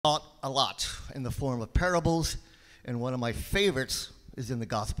a lot in the form of parables, and one of my favorites is in the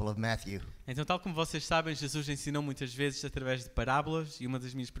Gospel of Matthew. Então, tal como vocês sabem, Jesus ensinou muitas vezes através de parábolas, e uma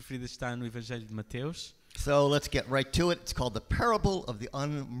das minhas preferidas está no Evangelho de Mateus. So let's get right to it. It's called the parable of the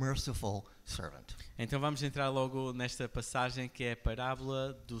unmerciful servant. Então vamos entrar logo nesta passagem que é a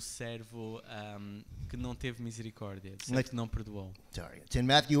parábola do servo que não teve misericórdia, do servo que não perdoou. Sorry, it's in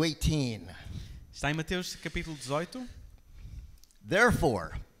Matthew 18. Está em Mateus capítulo 18.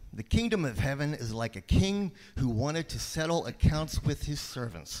 Therefore, the kingdom of heaven is like a king who wanted to settle accounts with his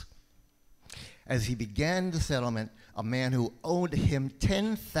servants. As he began the settlement, a man who owed him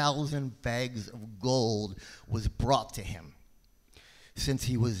 10,000 bags of gold was brought to him. Since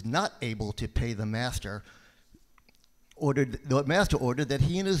he was not able to pay, the master ordered that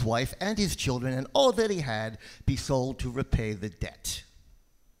he and his wife and his children and all that he had be sold to repay the debt.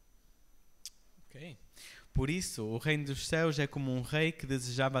 Okay. Por isso, o reino dos céus é como um rei que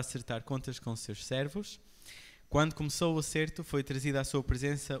desejava acertar contas com seus servos. Quando começou o acerto, foi trazido à sua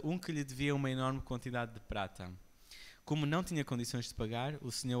presença um que lhe devia uma enorme quantidade de prata. Como não tinha condições de pagar,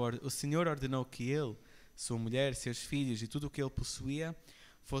 o Senhor ordenou que ele, sua mulher, seus filhos e tudo o que ele possuía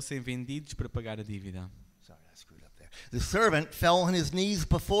fossem vendidos para pagar a dívida. Sorry, I screwed up there. The servant fell on his knees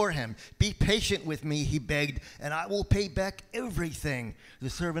before him. Be patient with me, he begged, and I will pay back everything. The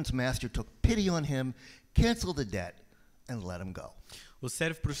servant's master took pity on him, canceled the debt, and let him go. O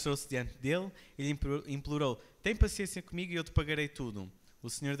servo prostrou-se diante dele e lhe implorou: tem paciência comigo e eu te pagarei tudo. O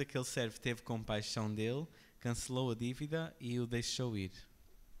senhor daquele servo teve compaixão dele, cancelou a dívida e o deixou ir.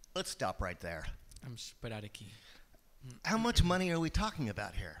 Let's stop right there. Vamos parar aqui. How much money are we talking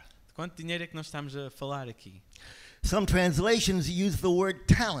about here? De quanto dinheiro é que nós estamos a falar aqui? Some translations use the word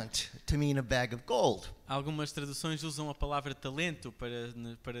talent to mean a bag of gold. Algumas traduções usam a palavra talento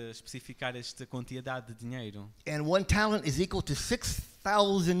para especificar esta quantidade de dinheiro. And one talent is equal to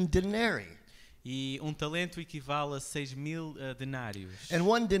 6,000 denarii. E um talento equivale a 6.000 denários. And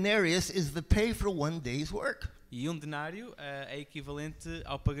one denarius is the pay for one day's work. E um denário é equivalente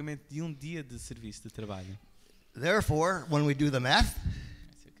ao pagamento de um dia de serviço de trabalho. Therefore, when we do the math,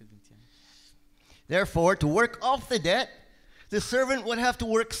 therefore, to work off the debt, the servant would have to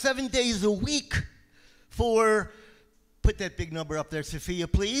work 7 days a week for, put that big number up there, Sophia,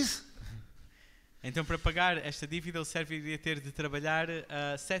 please. Então, para pagar esta dívida, o servo iria ter de trabalhar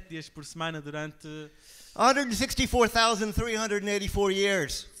 7 dias por semana durante 164,384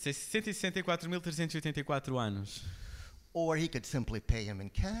 years. 164.384 anos. Or he could simply pay him in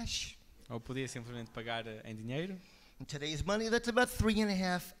cash. Ou podia simplesmente pagar em dinheiro. In today's money, that's about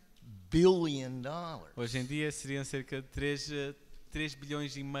 $3.5 billion. Hoje em dia seriam cerca de 3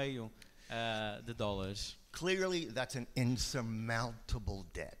 bilhões e meio de dólares. Clearly, that's an insurmountable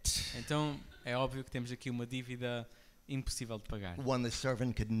debt. Então, é óbvio que temos aqui uma dívida impossível de pagar. One the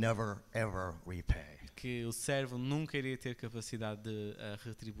servant could never, ever repay. Que o servo nunca iria ter capacidade de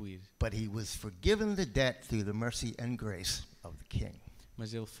retribuir. But he was forgiven the debt through the mercy and grace of the king.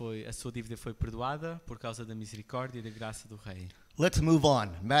 Mas a sua dívida foi perdoada por causa da misericórdia e da graça do rei. Let's move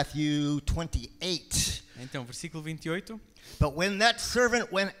on. Matthew 28. Então, versículo 28. But when that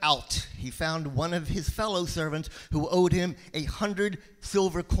servant went out, he found one of his fellow servants who owed him 100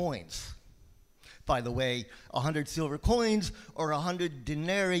 silver coins. By the way, 100 silver coins or 100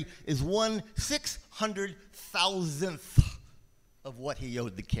 denarii is 1/600,000th of what he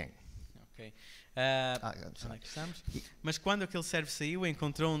owed the king. Okay. Mas quando aquele servo saiu,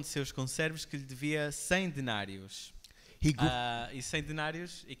 encontrou um de seus conservos que lhe devia 100 denários. E 100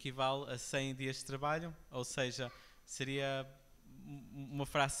 denários equivale a 100 dias de trabalho, ou seja, seria uma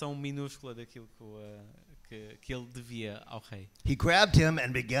fração minúscula daquilo que ele devia ao rei. He grabbed him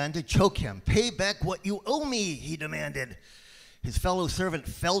and began to choke him. Pay back what you owe me, he demanded. His fellow servant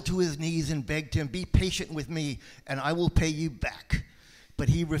fell to his knees and begged him, be patient with me and I will pay you back. But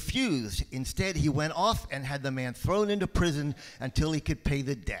he refused. Instead, he went off and had the man thrown into prison until he could pay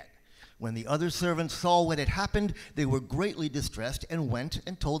the debt. When the other servants saw what had happened, they were greatly distressed and went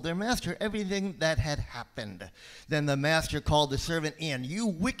and told their master everything that had happened. Then the master called the servant in. You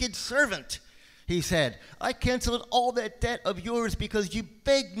wicked servant, he said, I canceled all that debt of yours because you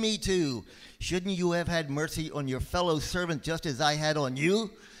begged me to. Shouldn't you have had mercy on your fellow servant just as I had on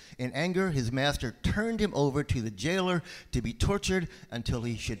you? In anger, his master turned him over to the jailer to be tortured until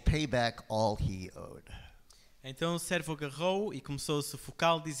he should pay back all he owed. Então o servo agarrou e começou a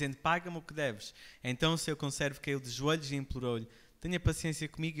sufocá-lo, dizendo, paga-me o que deves. Então o seu conservo caiu de joelhos e implorou-lhe, tenha paciência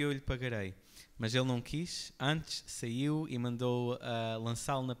comigo e eu lhe pagarei. Mas ele não quis, antes saiu e mandou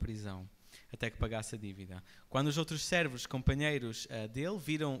lançá-lo na prisão, até que pagasse a dívida. Quando os outros servos, companheiros dele,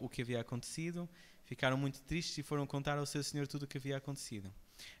 viram o que havia acontecido, ficaram muito tristes e foram contar ao seu senhor tudo o que havia acontecido.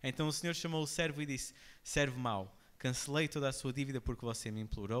 Então o Senhor chamou o servo e disse: servo mau, cancelei toda a sua dívida porque você me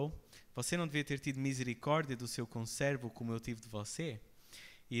implorou. Você não devia ter tido misericórdia do seu conservo como eu tive de você?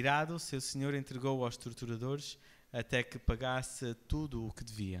 Irado, seu senhor entregou-o aos torturadores até que pagasse tudo o que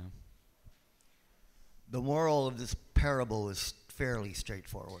devia. The moral of this parable is fairly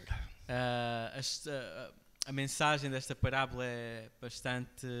straightforward. A mensagem desta parábola é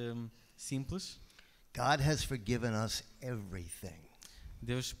bastante simples. God has forgiven us everything.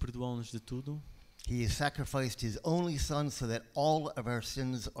 Deus perdoou-nos de tudo. He has sacrificed his only son so that all of our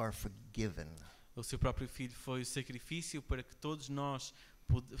sins are forgiven. O seu próprio filho foi o sacrifício para que todos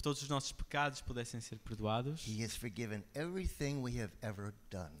os nossos pecados pudessem ser perdoados. He has forgiven everything we have ever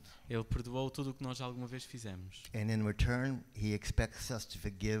done. Ele perdoou tudo o que nós alguma vez fizemos. And in return, he expects us to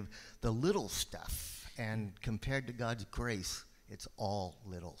forgive the little stuff. And compared to God's grace, it's all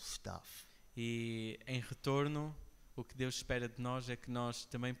little stuff. E em retorno, o que Deus espera de nós é que nós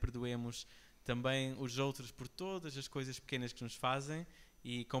também perdoemos também os outros por todas as coisas pequenas que nos fazem,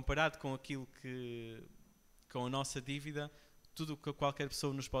 e comparado com aquilo com a nossa dívida, tudo o que qualquer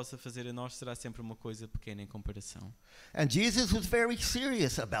pessoa nos possa fazer a nós será sempre uma coisa pequena em comparação. And Jesus was very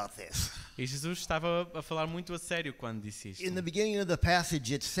serious about this. E Jesus estava a falar muito a sério quando disse isto. In the beginning of the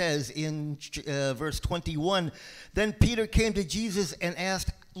passage it says in verse 21, then Peter came to Jesus and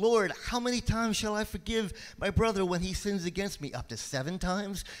asked, Lord, how many times shall I forgive my brother when he sins against me? Up to 7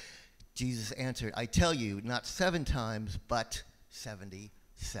 times? Jesus answered, I tell you, not 7 times, but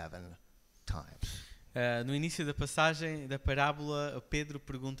 77 times. No início da passagem da parábola, Pedro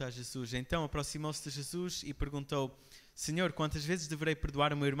pergunta a Jesus. Então aproximou-se de Jesus e perguntou: Senhor, quantas vezes deverei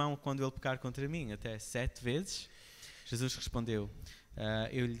perdoar o meu irmão quando ele pecar contra mim? Até 7 vezes? Jesus respondeu: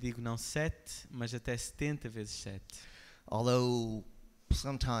 eu lhe digo não 7, mas até 70 vezes 7. Although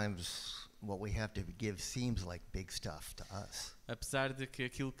sometimes what we have to forgive seems like big stuff to us. Apesar de que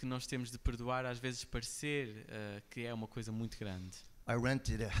aquilo que nós temos de perdoar às vezes parecer que é uma coisa muito grande. I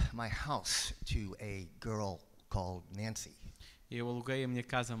rented my house to a girl called Nancy. Eu aluguei a minha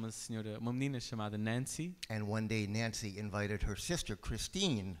casa a uma menina chamada Nancy. And one day Nancy invited her sister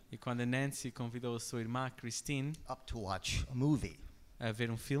Christine E quando a Nancy convidou a sua irmã Christine up to watch a movie. a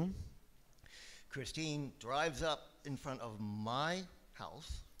ver um filme, Christine drives up in front of my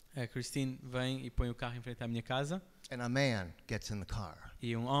house. a Christine vem e põe o carro em frente à minha casa. And a man gets in the car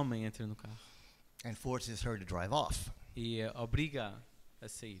E um homem entra no carro and forces her to drive off. e obriga a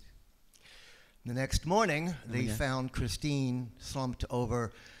sair. The next morning, they manhã. found Christine slumped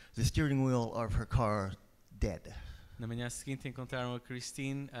over the steering wheel of her car, dead. Na manhã seguinte encontraram a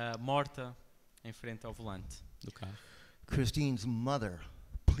Christine morta em frente ao volante do carro. Christine's mother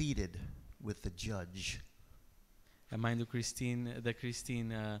pleaded with the judge. A mãe da Christine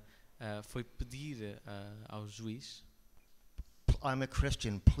foi pedir ao juiz: I'm a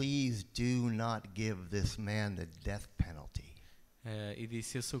Christian, please do not give this man the death penalty. E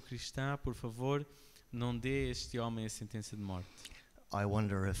disse: eu sou cristã, por favor, não dê a este homem a sentença de morte. I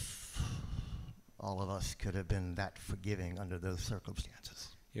wonder if all of us could have been that forgiving under those circumstances.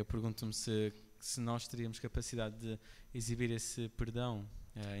 Eu pergunto-me se nós teríamos capacidade de exibir esse perdão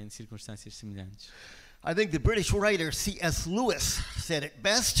em circunstâncias semelhantes. I think the British writer C.S. Lewis said it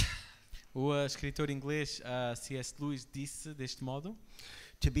best. O escritor inglês C.S. Lewis disse deste modo: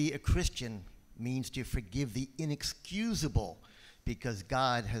 To be a Christian means to forgive the inexcusable because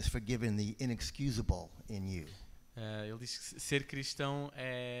God has forgiven the inexcusable in you. Ele diz que ser cristão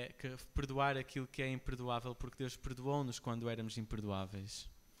é perdoar aquilo que é imperdoável, porque Deus perdoou-nos quando éramos imperdoáveis.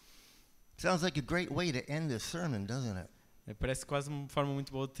 Sounds like a great way to end this sermon, doesn't it? Parece quase uma forma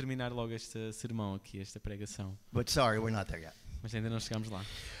muito boa de terminar logo este sermão aqui, esta pregação. But sorry, we're not there yet. Mas ainda não chegamos lá.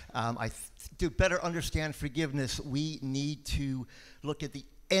 To better understand forgiveness, we need to look at the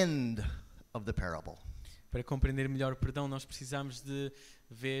end of the parable. Para compreender melhor o perdão, nós precisamos de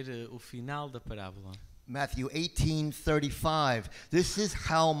ver o final da parábola. Matthew 18:35. This is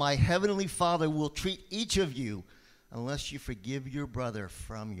how my heavenly Father will treat each of you unless you forgive your brother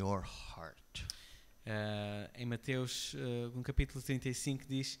from your heart. Em Mateus, no capítulo 35,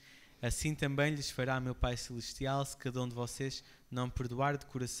 diz: assim também lhes fará meu Pai Celestial se cada um de vocês não perdoar de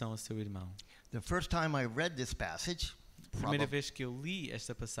coração a seu irmão. The first time I read this passage, Primeira vez que eu li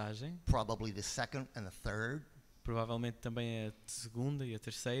esta passagem, probably the second and the third, provavelmente também a segunda e a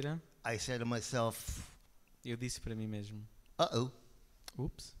terceira, I said to myself, eu disse para mim mesmo: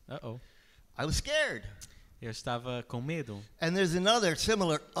 Oops. I was scared. Eu estava com medo. And there's another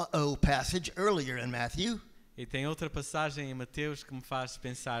similar passage earlier in Matthew. E tem outra passagem em Mateus que me faz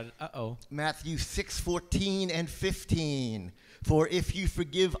pensar, Matthew 6:14 and 15. For if you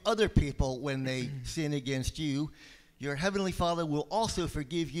forgive other people when they sin against you, your heavenly Father will also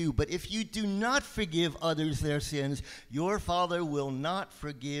forgive you. But if you do not forgive others their sins, your Father will not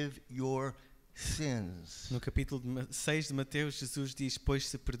forgive your sins. No capítulo 6 de Mateus, Jesus diz: pois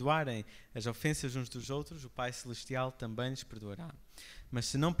se perdoarem as ofensas uns dos outros, o Pai Celestial também lhes perdoará. Mas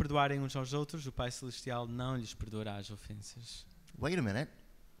se não perdoarem uns aos outros, o Pai Celestial não lhes perdoará as ofensas. Wait a minute.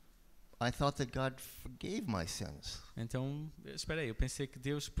 I thought that God forgave my sins. Então, espera aí, eu pensei que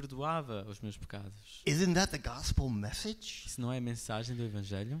Deus perdoava os meus pecados. Isn't that the gospel message? Isso não é a mensagem do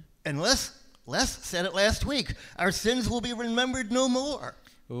Evangelho? And Les said it last week. Our sins will be remembered no more.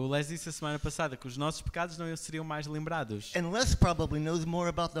 O Les disse a semana passada que os nossos pecados não seriam mais lembrados. And Les probably knows more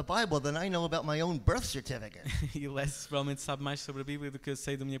about the Bible than I know about my own birth certificate. E o Les provavelmente sabe mais sobre a Bíblia do que eu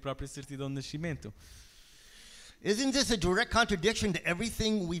sei da minha própria certidão de nascimento. Isn't this a direct contradiction to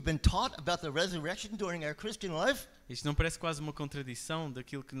everything we've been taught about the resurrection during our Christian life? Isto não parece quase uma contradição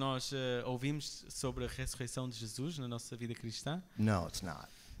daquilo que nós ouvimos sobre a ressurreição de Jesus na nossa vida cristã? No, it's not.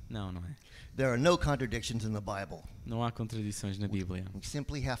 Não, não é. There are no contradictions in the Bible. Não há contradições na Bíblia. We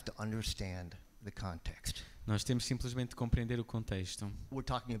simply have to understand the context. Nós temos simplesmente de compreender o contexto. We're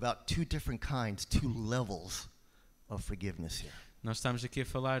talking about two different kinds, two levels of forgiveness here. Nós estamos aqui a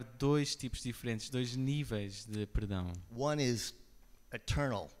falar dois tipos diferentes, dois níveis de perdão. One is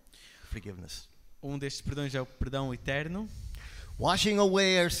eternal forgiveness. Um destes perdões é o perdão eterno, Washing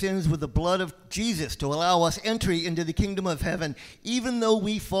away our sins with the blood of Jesus to allow us entry into the kingdom of heaven, even though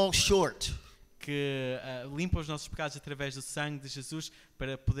we fall short. que limpa os nossos pecados através do sangue de Jesus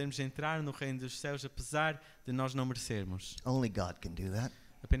para podermos entrar no reino dos céus, apesar de nós não merecermos. Only God can do that,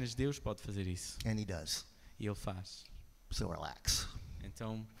 Apenas Deus pode fazer isso. and He does. E Ele faz. So relax.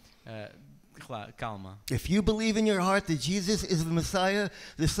 Então, calma. If you believe in your heart that Jesus is the Messiah,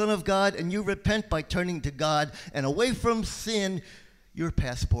 the Son of God, and you repent by turning to God and away from sin, your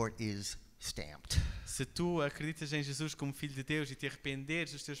passport is stamped. Se tu acreditas em Jesus como Filho de Deus e te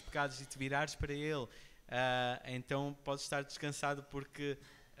arrependeres dos teus pecados e te virares para Ele, então podes estar descansado porque...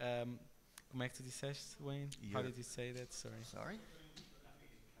 como é que tu disseste, Wayne? How did you say that? Sorry?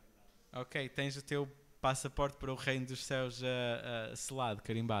 Ok, tens o teu passaporte para o reino dos céus selado,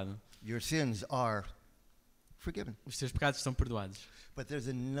 carimbado. Your sins are forgiven. Os teus pecados estão perdoados. But there's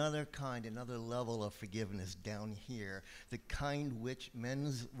another level of forgiveness down here, the kind which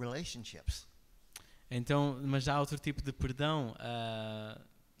mends relationships. Então, mas há outro tipo de perdão,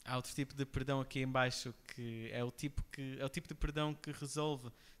 há outro tipo de perdão aqui em baixo que é o tipo de perdão que resolve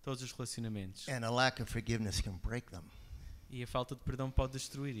todos os relacionamentos. And a lack of forgiveness can break them. E a falta de perdão pode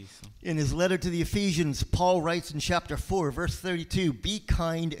destruir isso. In his letter to the Ephesians, Paul writes in chapter 4, verse 32, "Be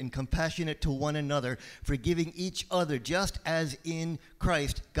kind and compassionate to one another, forgiving each other, just as in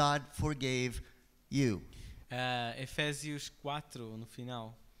Christ God forgave you." Efésios 4, no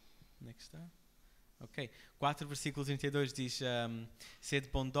final. Onde é que está? Ok. 4, versículo 32 diz: sede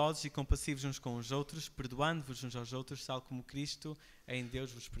bondosos e compassivos uns com os outros, perdoando-vos uns aos outros, tal como Cristo em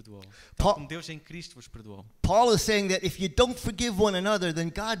Deus vos perdoou. Tal como Deus em Cristo vos perdoou. Paul is saying that if you don't forgive one another, then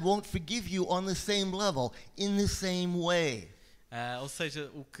God won't forgive you on the same level, in the same way. Ou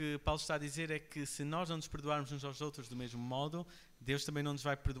seja, o que Paulo está a dizer é que se nós não nos perdoarmos uns aos outros do mesmo modo, Deus também não nos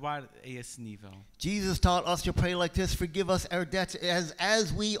vai perdoar a esse nível. Jesus taught us to pray like this: forgive us our debts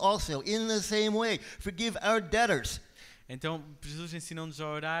as we also, in the same way, forgive our debtors. Então, Jesus ensinou-nos a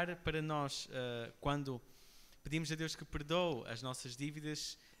orar para nós, quando pedimos a Deus que perdoe as nossas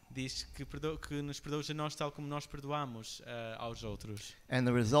dívidas, diz que nos perdoe a nós tal como nós perdoamos aos outros. And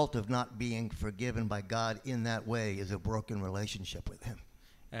the result of not being forgiven by God in that way is a broken relationship with Him.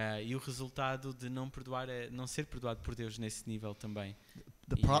 E o resultado de não perdoar é não ser perdoado por Deus nesse nível também.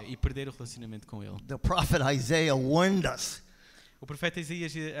 E perder o relacionamento com Ele. The prophet Isaiah warned us O profeta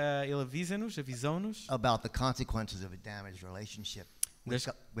Isaías, ele avisou-nos about the consequences of a damaged relationship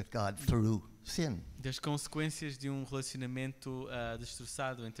with God through sin. das consequências de um relacionamento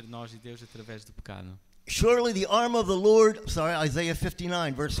destroçado entre nós e Deus através do pecado. Surely the arm of the Lord, Isaiah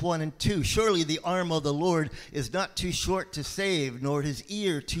 59, verse 1 and 2. Surely the arm of the Lord is not too short to save, nor his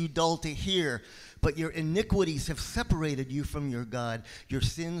ear too dull to hear. But your iniquities have separated you from your God. Your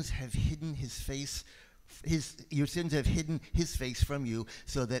sins have hidden his face from you,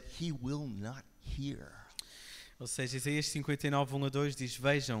 so that he will not hear. Ou seja, Isaías 59, 1 a 2 diz: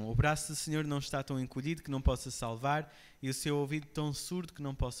 Vejam, o braço do Senhor não está tão encolhido que não possa salvar, e o seu ouvido tão surdo que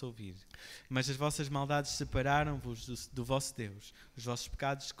não possa ouvir. Mas as vossas maldades separaram-vos do vosso Deus. Os vossos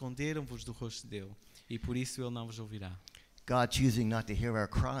pecados esconderam-vos do rosto dele, e por isso ele não vos ouvirá. God choosing not to hear our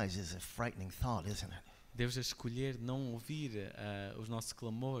cries is a frightening thought, isn't it? Deus a escolher não ouvir o nosso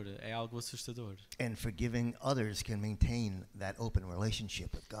clamor é algo assustador. And forgiving others can maintain that open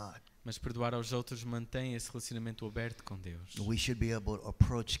relationship with God. Mas perdoar aos outros mantém esse relacionamento aberto com Deus. We should be able to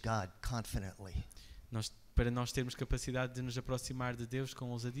approach God confidently. Para nós termos capacidade de nos aproximar de Deus com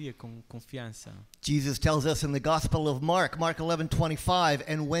ousadia, com confiança. Jesus tells us in the Gospel of Mark 11:25,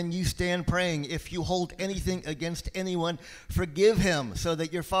 and when you stand praying, if you hold anything against anyone, forgive him, so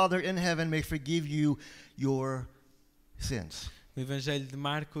that your Father in heaven may forgive you your sins. No Evangelho de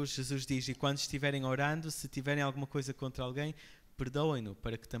Marcos, Jesus diz: e quando estiverem orando, se tiverem alguma coisa contra alguém, perdoem-no,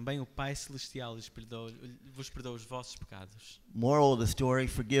 para que também o Pai Celestial vos perdoe os vossos pecados. Moral of the story,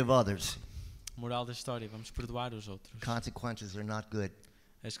 forgive others. Moral da história, vamos perdoar os outros. Consequences are not good.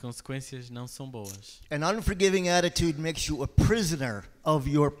 As consequências não são boas. An unforgiving attitude makes you a prisoner of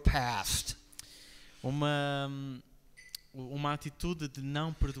your past. Uma atitude de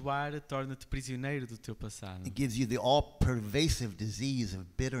não perdoar torna-te prisioneiro do teu passado. It gives you the all-pervasive disease of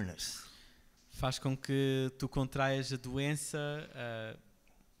bitterness. Faz com que tu contraias a doença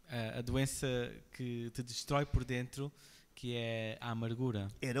que te destrói por dentro, que é a amargura.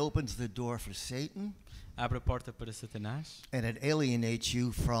 It opens the door for Satan. Abre a porta para Satanás. And it alienates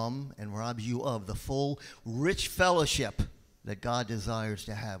you from and robs you of the full, rich fellowship that God desires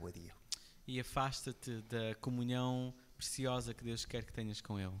to have with you. E afasta-te da comunhão preciosa que Deus quer que tenhas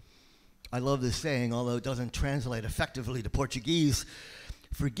com Ele. I love this saying, although it doesn't translate effectively to Portuguese.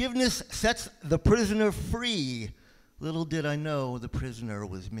 Forgiveness sets the prisoner free. Little did I know the prisoner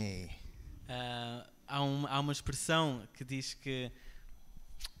was me. Há uma expressão que diz que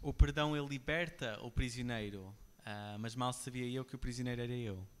o perdão ele liberta o prisioneiro, mas mal sabia eu que o prisioneiro era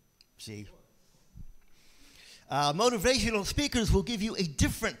eu. See? Motivational speakers will give you a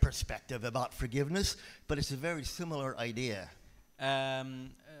different perspective about forgiveness, but it's a very similar idea.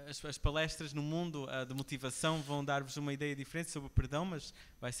 As palestras no mundo de motivação vão dar-vos uma ideia diferente sobre o perdão, mas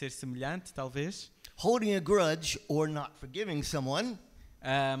vai ser semelhante, talvez. Holding a grudge or not forgiving someone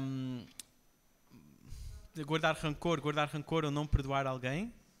guardar rancor ou não perdoar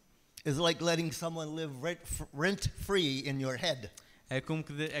alguém is like letting someone live rent-free in your head.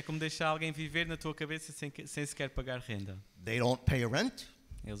 é como deixar alguém viver na tua cabeça sem sequer pagar renda. They don't pay rent,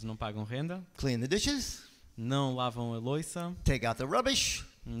 Eles não pagam renda, clean the dishes, não lavam a louça, take out the rubbish,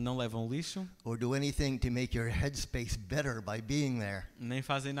 não levam lixo, or do anything to make your headspace better by being there. nem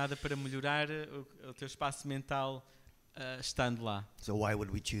fazem nada para melhorar o teu espaço mental estando lá. So why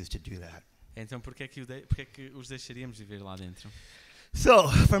would we choose to do that? Então por que é que os deixaríamos viver lá dentro? So,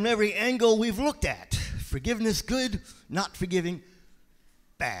 from every angle we've looked at, forgiveness good, not forgiving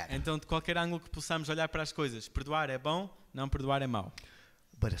bad. Então de qualquer ângulo que possamos olhar para as coisas, perdoar é bom, não perdoar é mau.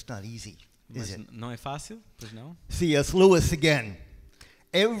 But it's not easy, Mas is it? não é fácil, pois não? C.S. Lewis again.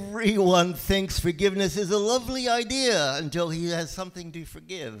 Everyone thinks forgiveness is a lovely idea until he has something to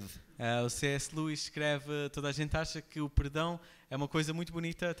forgive. O C.S. Lewis escreve, toda a gente acha que o perdão é uma coisa muito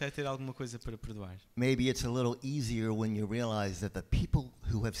bonita até ter alguma coisa para perdoar. Maybe it's a little easier when you realize that the people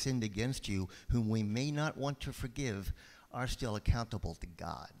who have sinned against you, whom we may not want to forgive, are still accountable to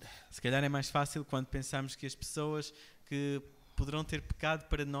God. Se calhar é mais fácil quando pensamos que as pessoas que poderão ter pecado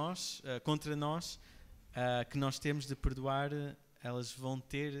para nós, contra nós, que nós temos de perdoar, elas vão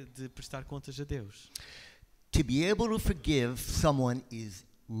ter de prestar contas a Deus. To be able to forgive someone is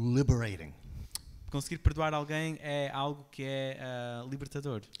liberating. Conseguir perdoar alguém é algo que é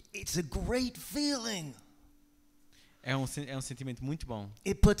libertador. It's a great feeling. É um sentimento muito bom.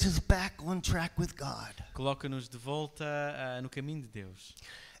 It puts us back on track with God. Coloca-nos de volta no caminho de Deus.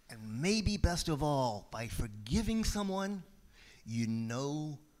 And maybe best of all, by forgiving someone, you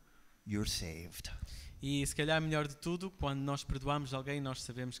know you're saved. E se calhar melhor de tudo, quando nós perdoamos alguém, nós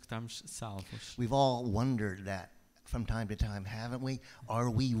sabemos que estamos salvos. We've all wondered that from time to time, haven't we? Are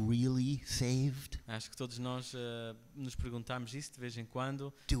we really saved? Acho que todos nós nos perguntamos isso de vez em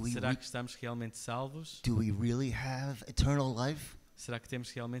quando. Do we Será que estamos realmente salvos? Do we really have eternal life? Será que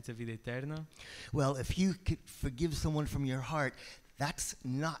temos realmente a vida eterna? Well, if you could forgive someone from your heart, that's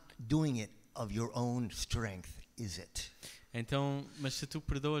not doing it of your own strength, is it? Então, mas se tu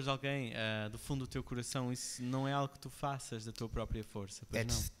perdoas alguém do fundo do teu coração, isso não é algo que tu faças da tua própria força, pois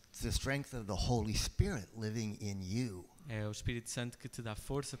não? It's the strength of the Holy Spirit living in you. É o Espírito Santo que te dá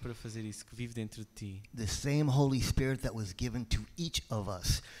força para fazer isso, que vive dentro de ti. The same Holy Spirit that was given to each of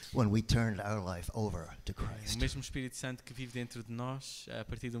us when we turned our life over to O Christ. mesmo Espírito Santo que vive dentro de nós a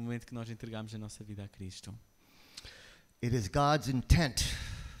partir do momento que nós entregamos a nossa vida a Cristo. It is God's intent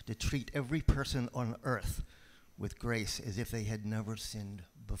to treat every person on earth with grace as if they had never sinned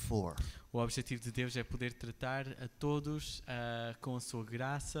before. O objetivo de Deus é poder tratar a todos com a sua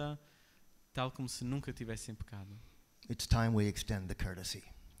graça, tal como se nunca tivessem pecado. It's time we extend the courtesy.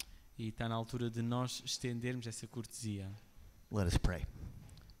 E está na altura de nós estendermos essa cortesia. Let us pray.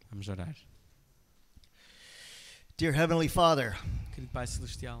 Vamos orar. Dear Heavenly Father, Querido Pai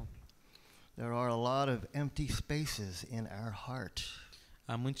Celestial, there are a lot of empty spaces in our heart.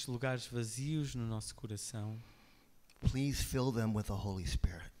 há muitos lugares vazios no nosso coração. Please fill them with the Holy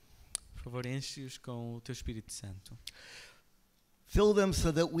Spirit. Por favor, enche-os com o Teu Espírito Santo. Fill them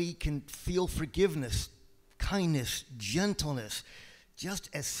so that we can feel forgiveness, kindness, gentleness, just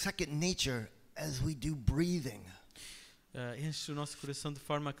as second nature as we do breathing. Enche o nosso coração de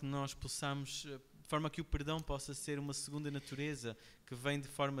forma a que nós possamos, de forma a que o perdão possa ser uma segunda natureza que vem de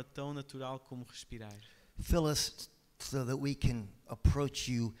forma tão natural como respirar. Fill us so that we can approach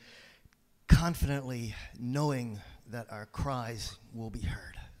you confidently, knowing that our cries will be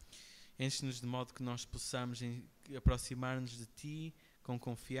heard. Enche-nos de modo que nós possamos aproximar-nos de Ti com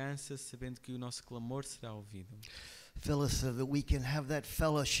confiança, sabendo que o nosso clamor será ouvido. Fill us so that we can have that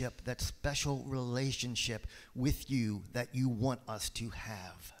fellowship, that special relationship with you that you want us to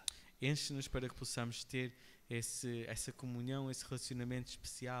have. Enche-nos para que possamos ter essa comunhão, esse relacionamento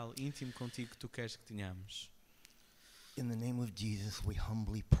especial, íntimo contigo que Tu queres que tenhamos. In the name of Jesus, we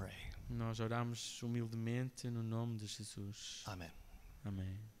humbly pray. Nós oramos humildemente no nome de Jesus. Amen.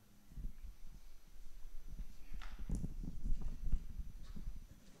 Amém.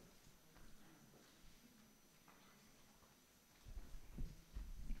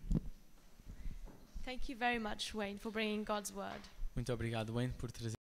 Thank you very much, Wayne, for bringing God's word. Muito obrigado, Wayne, por trazer